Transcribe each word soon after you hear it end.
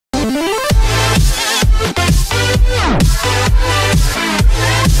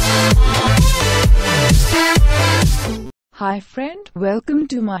Hi friend, welcome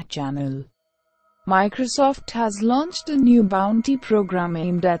to my channel. Microsoft has launched a new bounty program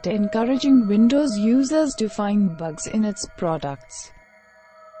aimed at encouraging Windows users to find bugs in its products.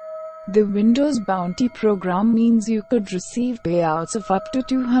 The Windows Bounty program means you could receive payouts of up to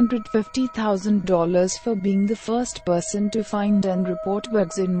 $250,000 for being the first person to find and report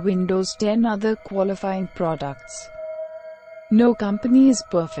bugs in Windows 10 other qualifying products. No company is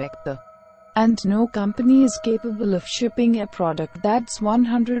perfect though. And no company is capable of shipping a product that's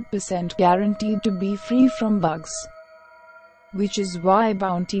 100% guaranteed to be free from bugs. Which is why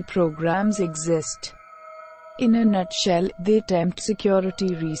bounty programs exist. In a nutshell, they tempt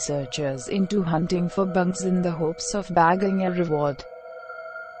security researchers into hunting for bugs in the hopes of bagging a reward.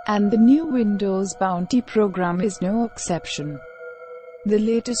 And the new Windows Bounty program is no exception. The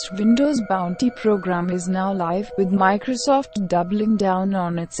latest Windows Bounty program is now live, with Microsoft doubling down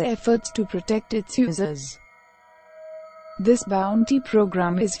on its efforts to protect its users. This bounty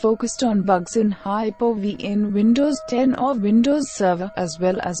program is focused on bugs in Hyper-V in Windows 10 or Windows Server, as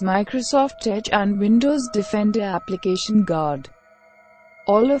well as Microsoft Edge and Windows Defender Application Guard,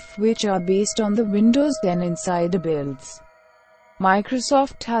 all of which are based on the Windows 10 Insider builds.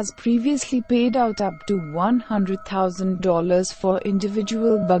 Microsoft has previously paid out up to $100,000 for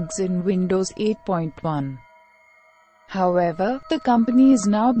individual bugs in Windows 8.1. However, the company is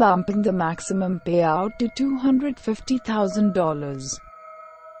now bumping the maximum payout to $250,000.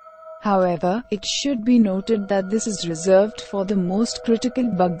 However, it should be noted that this is reserved for the most critical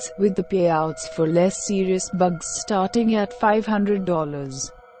bugs, with the payouts for less serious bugs starting at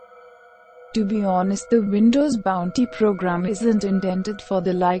 $500. To be honest, the Windows Bounty program isn't intended for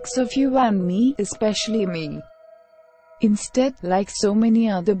the likes of you and me, especially me. Instead, like so many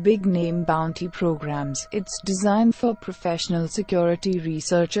other big-name bounty programs, it's designed for professional security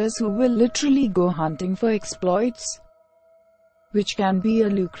researchers who will literally go hunting for exploits, which can be a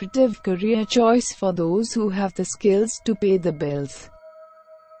lucrative career choice for those who have the skills to pay the bills.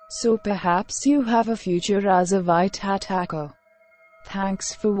 So perhaps you have a future as a white hat hacker.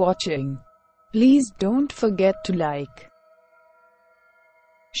 Thanks for watching. Please don't forget to like,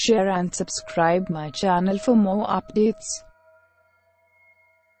 share and subscribe my channel for more updates.